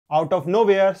Out of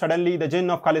nowhere, suddenly the Jinn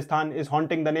of Khalistan is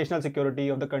haunting the national security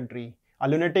of the country. A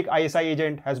lunatic ISI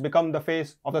agent has become the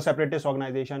face of the separatist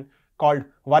organization called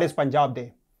Waris Punjab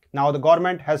De. Now the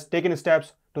government has taken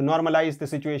steps to normalize the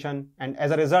situation, and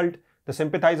as a result, the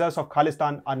sympathizers of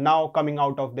Khalistan are now coming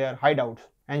out of their hideouts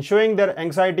and showing their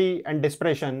anxiety and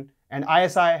desperation, and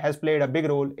ISI has played a big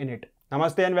role in it.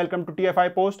 Namaste and welcome to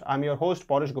TFI Post. I'm your host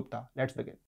Paurush Gupta. Let's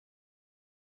begin.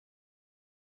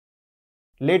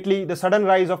 Lately, the sudden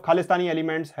rise of Khalistani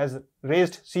elements has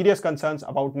raised serious concerns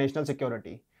about national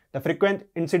security. The frequent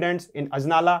incidents in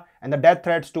Ajnala and the death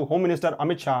threats to Home Minister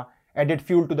Amit Shah added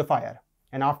fuel to the fire.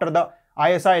 And after the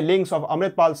ISI links of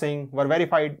Amritpal Singh were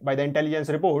verified by the intelligence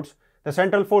reports, the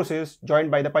Central Forces, joined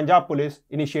by the Punjab Police,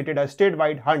 initiated a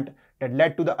statewide hunt that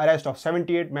led to the arrest of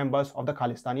 78 members of the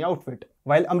Khalistani outfit.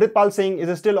 While Amritpal Singh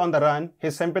is still on the run,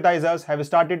 his sympathizers have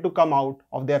started to come out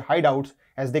of their hideouts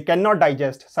as they cannot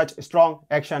digest such strong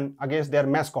action against their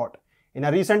mascot. In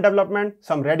a recent development,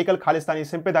 some radical Khalistani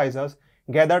sympathizers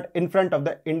gathered in front of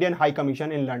the Indian High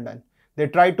Commission in London. They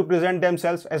tried to present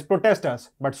themselves as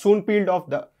protesters, but soon peeled off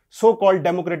the so-called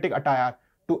democratic attire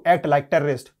to act like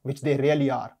terrorists, which they really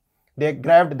are. They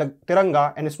grabbed the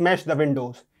Tiranga and smashed the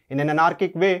windows. In an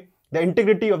anarchic way, the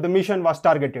integrity of the mission was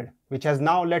targeted, which has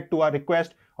now led to a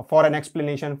request for an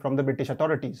explanation from the British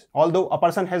authorities. Although a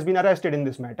person has been arrested in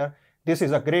this matter, this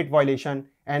is a great violation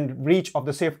and breach of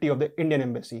the safety of the Indian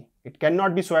embassy. It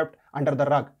cannot be swept under the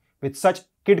rug with such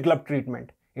kid-glove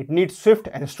treatment. It needs swift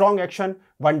and strong action,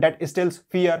 one that instills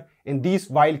fear in these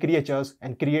vile creatures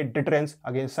and create deterrence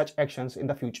against such actions in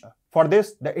the future. For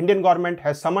this, the Indian government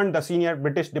has summoned the senior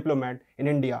British diplomat in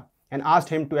India and asked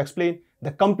him to explain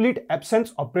the complete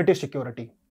absence of British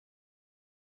security.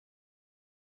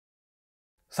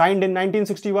 Signed in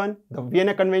 1961, the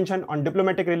Vienna Convention on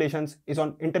Diplomatic Relations is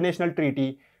an international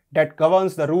treaty that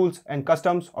governs the rules and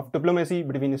customs of diplomacy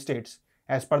between states.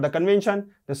 As per the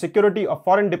convention, the security of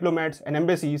foreign diplomats and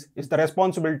embassies is the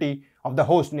responsibility of the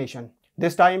host nation.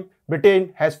 This time,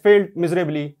 Britain has failed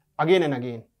miserably again and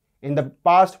again. In the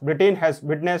past, Britain has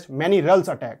witnessed many RULS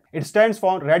attacks. It stands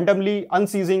for randomly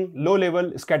unceasing,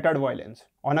 low-level, scattered violence.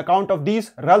 On account of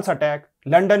these RULS attacks,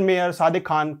 London Mayor Sadiq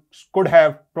Khan could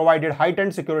have provided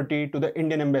heightened security to the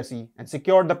Indian embassy and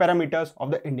secured the perimeters of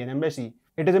the Indian embassy.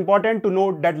 It is important to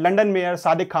note that London Mayor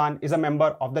Sadiq Khan is a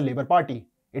member of the Labour Party.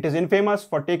 It is infamous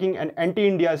for taking an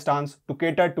anti-India stance to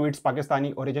cater to its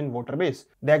Pakistani origin voter base.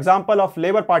 The example of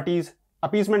Labour Party's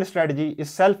appeasement strategy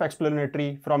is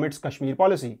self-explanatory from its Kashmir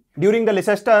policy. During the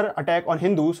Leicester attack on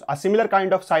Hindus, a similar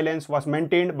kind of silence was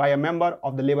maintained by a member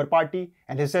of the Labour Party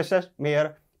and Leicester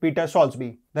Mayor Peter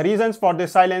Soulsby. The reasons for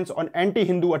this silence on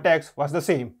anti-Hindu attacks was the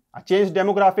same: a changed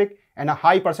demographic and a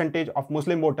high percentage of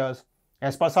Muslim voters.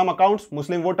 As per some accounts,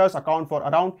 Muslim voters account for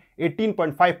around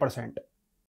 18.5%.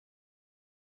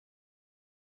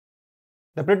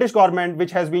 The British government,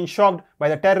 which has been shocked by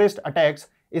the terrorist attacks,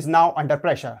 is now under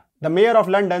pressure. The Mayor of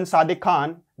London, Sadiq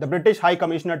Khan, the British High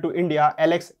Commissioner to India,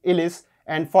 Alex Ellis,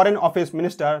 and Foreign Office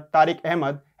Minister Tariq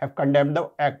Ahmad have condemned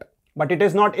the act. But it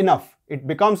is not enough. It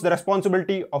becomes the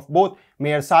responsibility of both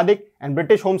Mayor Sadiq and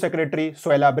British Home Secretary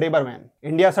Suella Braverman.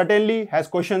 India certainly has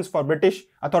questions for British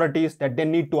authorities that they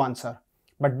need to answer.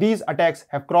 But these attacks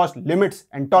have crossed limits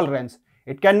and tolerance.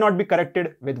 It cannot be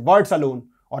corrected with words alone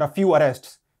or a few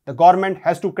arrests. The government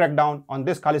has to crack down on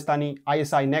this Khalistani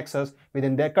ISI nexus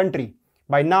within their country.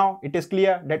 By now, it is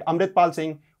clear that Amritpal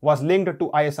Singh was linked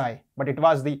to ISI, but it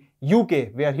was the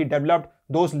UK where he developed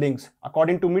those links.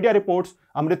 According to media reports,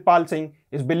 Amritpal Singh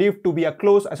is believed to be a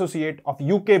close associate of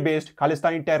UK-based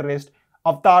Khalistani terrorist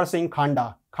Avtar Singh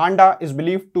Khanda. Khanda is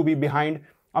believed to be behind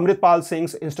Amritpal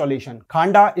Singh's installation.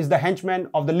 Khanda is the henchman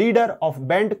of the leader of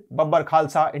Band Babbar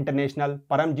Khalsa International,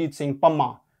 Paramjit Singh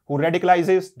Pamma, who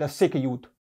radicalizes the Sikh youth.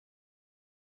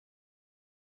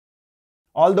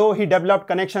 Although he developed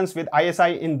connections with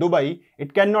ISI in Dubai,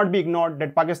 it cannot be ignored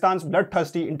that Pakistan's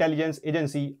bloodthirsty intelligence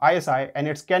agency ISI and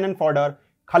its cannon fodder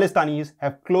Khalistanis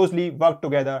have closely worked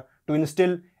together to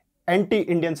instill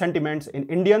anti-Indian sentiments in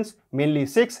Indians, mainly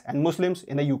Sikhs and Muslims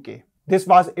in the UK. This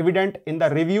was evident in the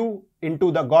review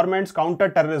into the government's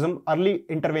counter-terrorism early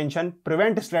intervention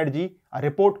prevent strategy, a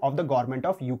report of the government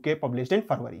of UK published in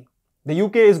February. The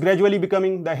UK is gradually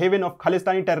becoming the haven of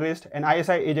Khalistani terrorists and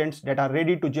ISI agents that are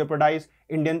ready to jeopardize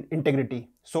Indian integrity.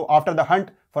 So after the hunt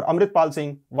for Amritpal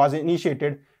Singh was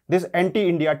initiated, this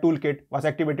anti-India toolkit was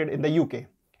activated in the UK,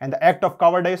 and the act of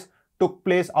cowardice took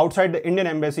place outside the Indian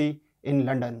embassy in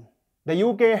London. The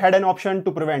UK had an option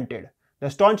to prevent it. The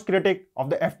staunch critic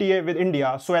of the FTA with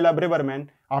India, Suella Braverman,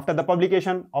 after the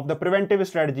publication of the Preventive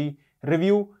Strategy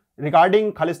Review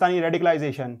Regarding Khalistani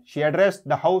radicalization, she addressed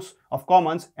the House of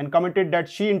Commons and committed that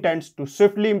she intends to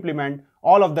swiftly implement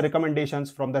all of the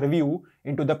recommendations from the review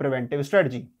into the preventive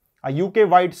strategy, a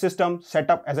UK-wide system set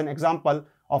up as an example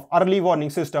of early warning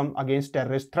system against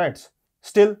terrorist threats.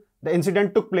 Still, the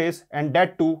incident took place, and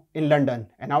that too in London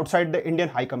and outside the Indian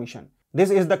High Commission. This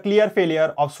is the clear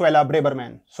failure of Suella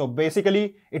Braverman. So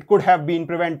basically, it could have been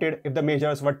prevented if the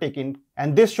measures were taken.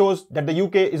 And this shows that the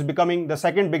UK is becoming the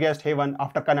second biggest haven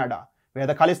after Canada, where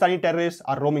the Khalistani terrorists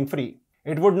are roaming free.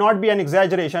 It would not be an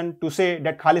exaggeration to say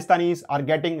that Khalistanis are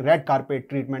getting red carpet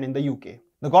treatment in the UK.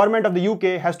 The government of the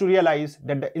UK has to realize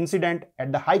that the incident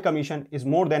at the High Commission is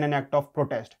more than an act of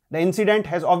protest. The incident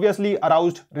has obviously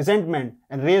aroused resentment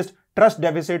and raised trust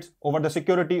deficits over the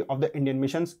security of the Indian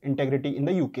mission's integrity in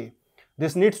the UK.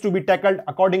 This needs to be tackled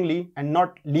accordingly and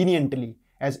not leniently,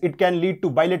 as it can lead to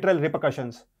bilateral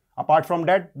repercussions. Apart from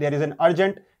that, there is an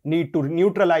urgent need to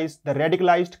neutralize the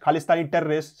radicalized Khalistani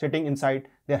terrorists sitting inside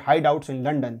their hideouts in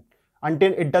London.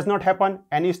 Until it does not happen,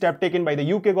 any step taken by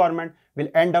the UK government will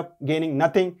end up gaining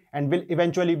nothing and will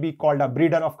eventually be called a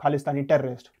breeder of Khalistani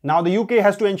terrorists. Now the UK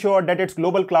has to ensure that its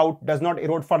global clout does not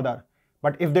erode further.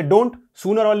 But if they don't,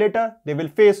 sooner or later, they will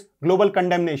face global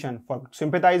condemnation for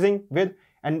sympathizing with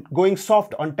and going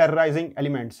soft on terrorizing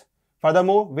elements.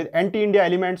 Furthermore, with anti-India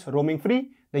elements roaming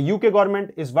free, the UK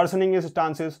government is worsening its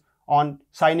stances on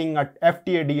signing a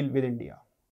FTA deal with India.